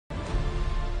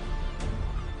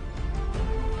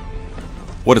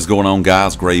What is going on,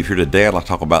 guys? Grave here. Today I'd like to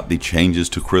talk about the changes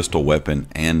to Crystal Weapon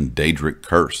and Daedric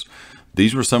Curse.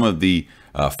 These were some of the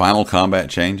final combat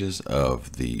changes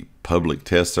of the public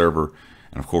test server,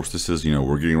 and of course this is,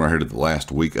 we're getting right here to the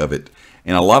last week of it,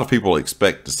 and a lot of people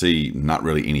expect to see not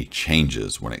really any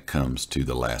changes when it comes to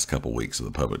the last couple weeks of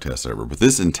the public test server. But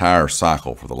this entire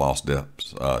cycle for the Lost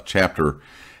Depths chapter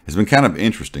has been kind of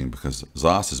interesting because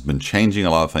ZOS has been changing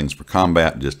a lot of things for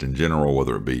combat just in general,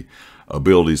 whether it be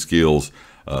ability skills,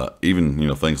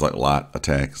 even things like light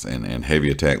attacks and heavy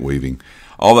attack weaving,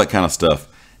 all that kind of stuff.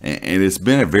 And it's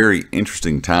been a very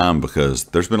interesting time because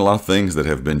there's been a lot of things that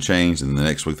have been changed, and the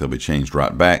next week they'll be changed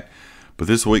right back. But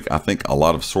this week, I think a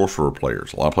lot of sorcerer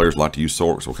players, a lot of players like to use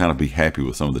sorcs, will kind of be happy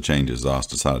with some of the changes ZOS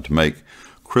decided to make.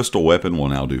 Crystal Weapon will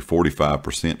now do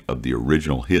 45% of the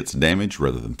original hit's damage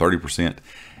rather than 30%.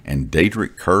 And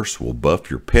Daedric Curse will buff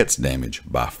your pet's damage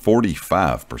by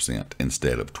 45%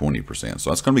 instead of 20%. So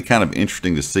that's going to be kind of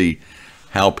interesting to see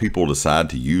how people decide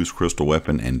to use Crystal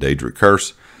Weapon and Daedric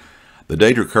Curse. The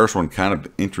Daedric Curse one kind of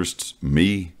interests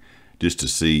me just to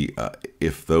see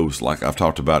if those, like I've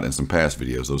talked about in some past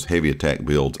videos, those heavy attack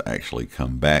builds actually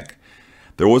come back.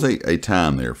 There was a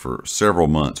time there for several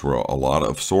months where a lot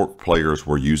of sorc players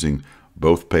were using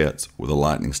both pets with a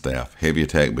lightning staff, heavy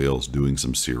attack builds, doing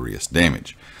some serious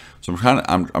damage. So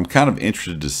I'm kind of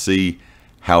interested to see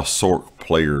how sorc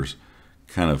players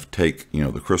kind of take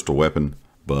the Crystal Weapon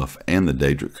buff and the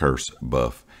Daedric Curse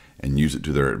buff and use it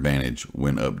to their advantage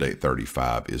when update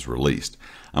 35 is released.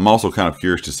 I'm also kind of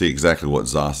curious to see exactly what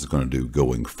ZOS is going to do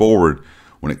going forward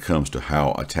when it comes to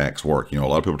how attacks work. A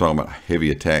lot of people talking about heavy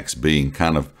attacks being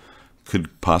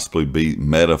could possibly be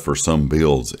meta for some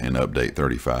builds in update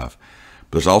 35.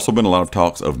 There's also been a lot of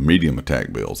talks of medium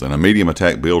attack builds, and a medium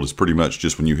attack build is pretty much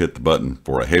just when you hit the button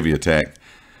for a heavy attack.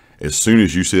 As soon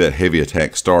as you see that heavy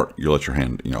attack start, you let your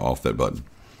hand off that button,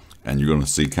 and you're going to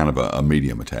see kind of a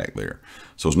medium attack there.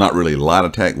 So it's not really light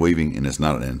attack weaving, and it's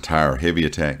not an entire heavy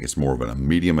attack. It's more of a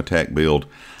medium attack build.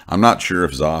 I'm not sure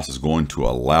if ZOS is going to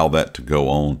allow that to go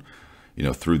on,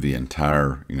 through the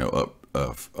entire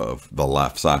of the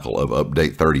life cycle of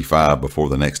update 35 before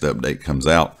the next update comes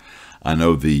out. I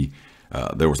know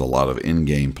there was a lot of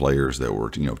in-game players that were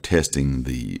testing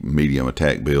the medium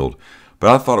attack build, but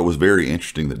I thought it was very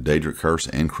interesting that Daedric Curse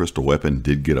and Crystal Weapon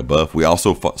did get a buff. We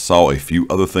also saw a few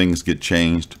other things get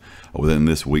changed within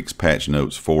this week's patch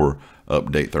notes for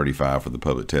update 35 for the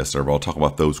public test server. I'll talk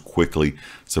about those quickly.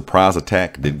 Surprise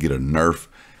attack did get a nerf.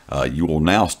 You will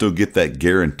now still get that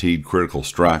guaranteed critical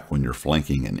strike when you're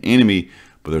flanking an enemy,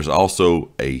 but there's also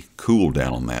a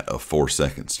cooldown on that of 4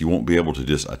 seconds. You won't be able to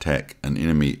just attack an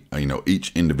enemy,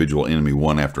 each individual enemy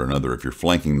one after another if you're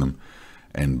flanking them,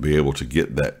 and be able to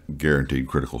get that guaranteed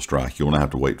critical strike. You'll now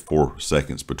have to wait 4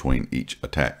 seconds between each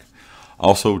attack.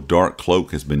 Also, Dark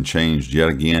Cloak has been changed yet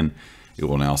again. It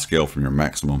will now scale from your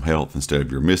maximum health instead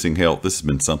of your missing health. This has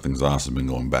been something ZOS has been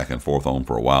going back and forth on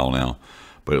for a while now,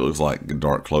 but it looks like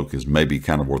Dark Cloak is maybe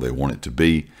kind of where they want it to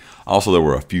be. Also, there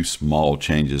were a few small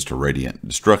changes to Radiant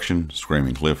Destruction,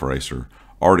 Screaming Cliff Racer,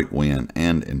 Arctic Wind,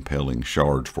 and Impelling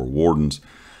Charge for Wardens.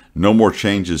 No more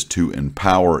changes to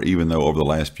Empower, even though over the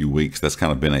last few weeks that's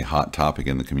kind of been a hot topic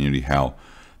in the community, how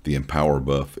the Empower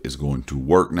buff is going to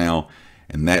work now.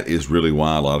 And that is really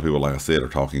why a lot of people, like I said, are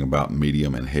talking about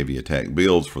medium and heavy attack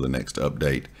builds for the next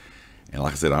update. And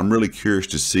like I said, I'm really curious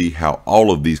to see how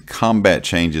all of these combat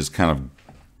changes kind of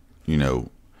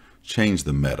change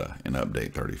the meta in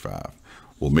update 35.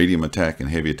 Will medium attack and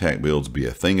heavy attack builds be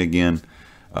a thing again?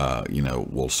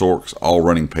 Will sorcs, all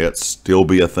running pets, still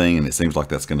be a thing? And it seems like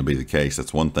that's going to be the case.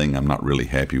 That's one thing I'm not really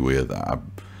happy with.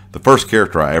 The first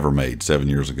character I ever made 7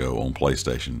 years ago on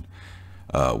PlayStation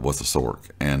was a sorc,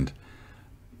 and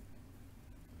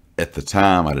at the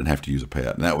time I didn't have to use a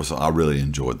pet, and I really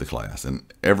enjoyed the class. And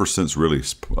ever since really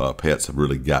pets have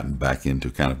really gotten back into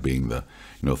kind of being the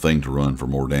thing to run for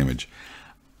more damage.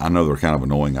 I know they're kind of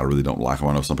annoying. I really don't like them.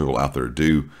 I know some people out there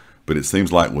do, but it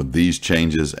seems like with these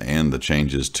changes and the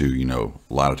changes to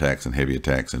light attacks and heavy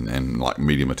attacks and like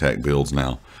medium attack builds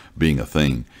now being a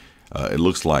thing, it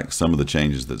looks like some of the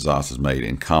changes that ZOS has made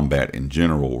in combat in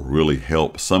general will really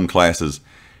help some classes,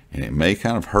 and it may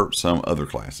kind of hurt some other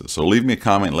classes. So leave me a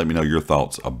comment and let me know your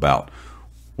thoughts about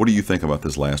what do you think about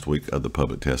this last week of the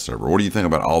public test server. What do you think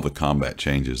about all the combat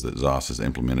changes that ZOS has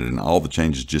implemented and all the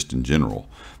changes just in general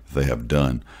that they have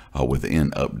done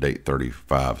within update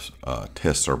 35's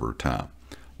test server time?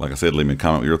 Like I said, leave me a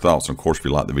comment with your thoughts. And of course, if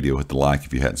you like the video, hit the like.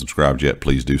 If you hadn't subscribed yet,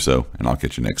 please do so, and I'll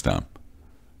catch you next time.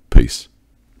 Peace.